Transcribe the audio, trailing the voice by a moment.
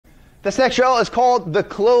This next drill is called the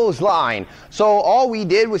clothesline. So all we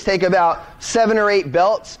did was take about 7 or 8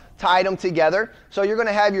 belts, tied them together. So you're going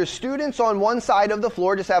to have your students on one side of the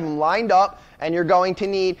floor, just have them lined up, and you're going to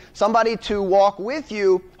need somebody to walk with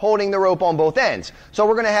you holding the rope on both ends. So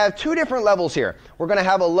we're going to have 2 different levels here. We're going to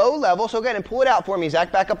have a low level, so go ahead and pull it out for me,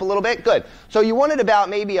 Zach, back up a little bit. Good. So you want it about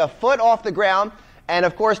maybe a foot off the ground. And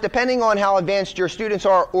of course, depending on how advanced your students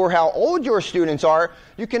are or how old your students are,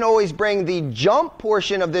 you can always bring the jump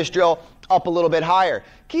portion of this drill up a little bit higher.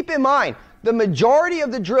 Keep in mind, the majority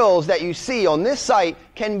of the drills that you see on this site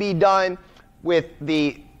can be done with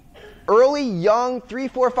the early, young, 3,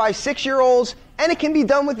 4, 5, 6-year-olds, and it can be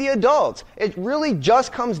done with the adults. It really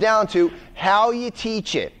just comes down to how you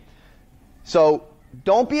teach it. So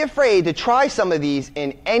don't be afraid to try some of these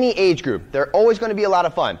in any age group. They're always going to be a lot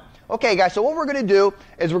of fun. Okay, guys, so what we're going to do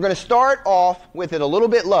is we're going to start off with it a little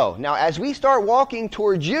bit low. Now, as we start walking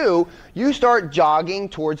towards you, you start jogging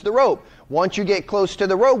towards the rope. Once you get close to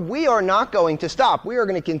the rope, we are not going to stop. We are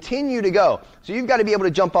going to continue to go. So you've got to be able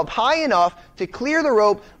to jump up high enough to clear the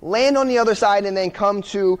rope, land on the other side, and then come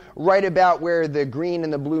to right about where the green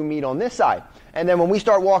and the blue meet on this side. And then when we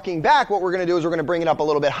start walking back, what we're going to do is we're going to bring it up a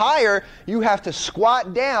little bit higher. You have to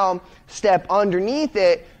squat down, step underneath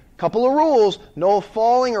it. Couple of rules: no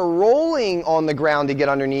falling or rolling on the ground to get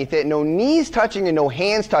underneath it, no knees touching and no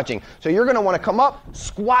hands touching. So you're going to want to come up,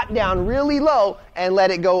 squat down really low, and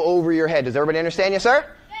let it go over your head. Does everybody understand? Yes, sir?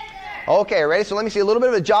 Yes, sir. Okay, ready? So let me see a little bit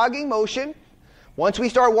of a jogging motion. Once we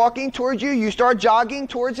start walking towards you, you start jogging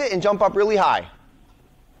towards it and jump up really high.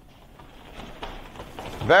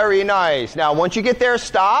 Very nice. Now, once you get there,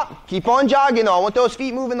 stop. Keep on jogging, though. I want those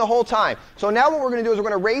feet moving the whole time. So now what we're going to do is we're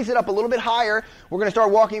going to raise it up a little bit higher. We're going to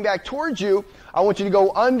start walking back towards you. I want you to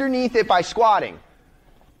go underneath it by squatting.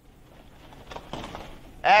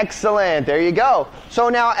 Excellent. There you go. So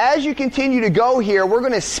now, as you continue to go here, we're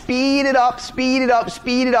going to speed it up, speed it up,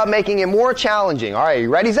 speed it up, making it more challenging. All right,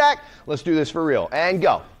 you ready, Zach? Let's do this for real. And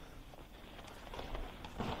go.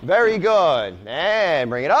 Very good. And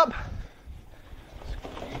bring it up.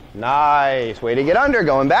 Nice. Way to get under.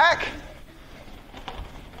 Going back.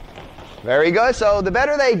 Very good. So the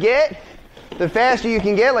better they get, the faster you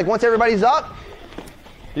can get. Like once everybody's up,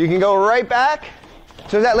 you can go right back.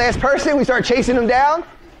 So that last person, we start chasing them down.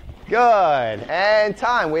 Good. And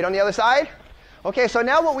time. Wait on the other side. Okay, so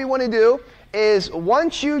now what we want to do is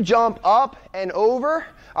once you jump up and over,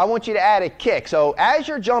 I want you to add a kick. So as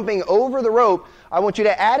you're jumping over the rope, I want you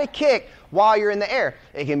to add a kick while you're in the air.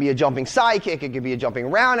 It can be a jumping side kick, it could be a jumping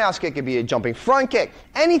roundhouse kick, it could be a jumping front kick.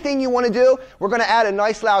 Anything you want to do, we're going to add a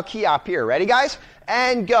nice loud key up here. Ready, guys?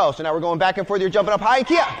 And go. So now we're going back and forth. You're jumping up high,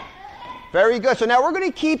 key up. Very good. So now we're going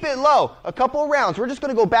to keep it low. A couple of rounds. We're just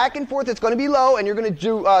going to go back and forth. It's going to be low, and you're going to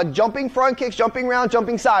do jumping front kicks, jumping round,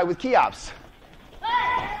 jumping side with key ups.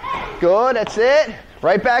 Good. That's it.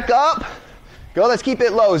 Right back up. Go. Let's keep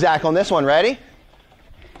it low, Zach, on this one. Ready?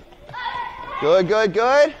 Good, good,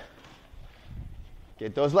 good.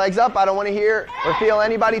 Get those legs up. I don't want to hear or feel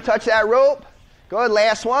anybody touch that rope. Good.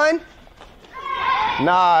 Last one.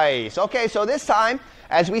 Nice. Okay, so this time,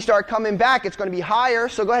 as we start coming back, it's going to be higher.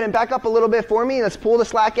 So go ahead and back up a little bit for me. Let's pull the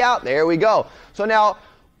slack out. There we go. So now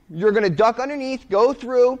you're going to duck underneath, go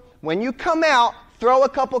through. When you come out, throw a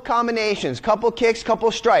couple combinations, couple kicks,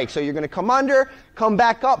 couple strikes. So you're going to come under, come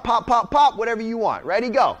back up, pop, pop, pop, whatever you want. Ready,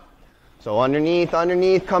 go. So underneath,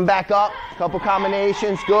 underneath, come back up, couple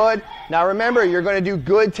combinations, good. Now remember, you're going to do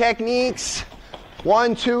good techniques.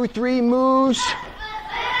 1, 2, 3 moves.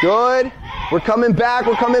 Good. We're coming back,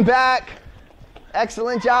 we're coming back.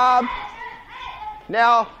 Excellent job.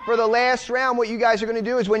 Now, for the last round, what you guys are going to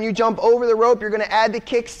do is when you jump over the rope, you're going to add the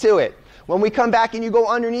kicks to it. When we come back and you go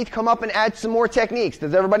underneath, come up and add some more techniques.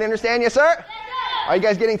 Does everybody understand? Yes, sir? Yes, sir. Are you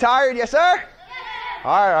guys getting tired? Yes, sir? Yes.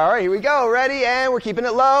 All right, here we go. Ready? And we're keeping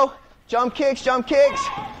it low. Jump kicks, jump kicks.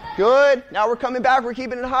 Good. Now we're coming back. We're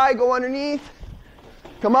keeping it high. Go underneath.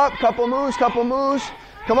 Come up. Couple moves, couple moves.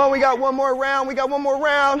 Come on, we got one more round. We got one more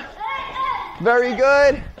round. Very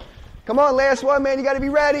good. Come on, last one, man. You got to be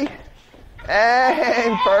ready.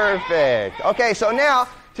 And perfect. Okay, so now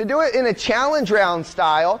to do it in a challenge round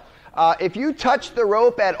style, if you touch the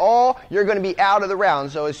rope at all, you're going to be out of the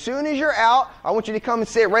round. So as soon as you're out, I want you to come and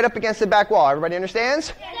sit right up against the back wall. Everybody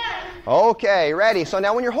understands? Yes. Okay, ready. So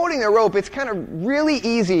now when you're holding the rope, it's kind of really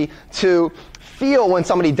easy to feel when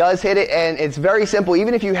somebody does hit it, and it's very simple,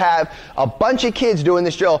 even if you have a bunch of kids doing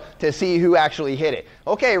this drill, to see who actually hit it.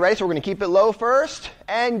 Okay, ready? So we're going to keep it low first,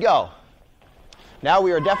 and go. Now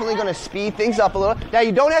we are definitely going to speed things up a little. Now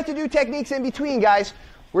you don't have to do techniques in between, guys.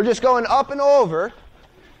 We're just going up and over.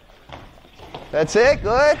 That's it,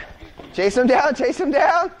 good. Chase them down, chase them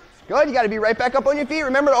down. Good. You got to be right back up on your feet.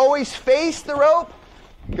 Remember to always face the rope.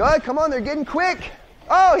 Good. Come on. They're getting quick.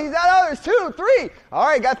 Oh, he's out. Oh, there's 2, 3. All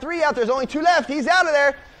right, got 3 out. There's only 2 left. He's out of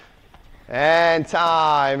there. And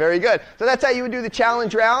time. Very good. So that's how you would do the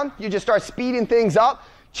challenge round. You just start speeding things up,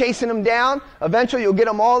 chasing them down. Eventually, you'll get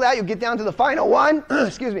them all out. You'll get down to the final one.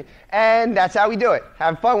 Excuse me. And that's how we do it.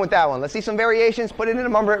 Have fun with that one. Let's see some variations. Put it in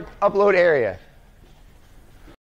the upload area.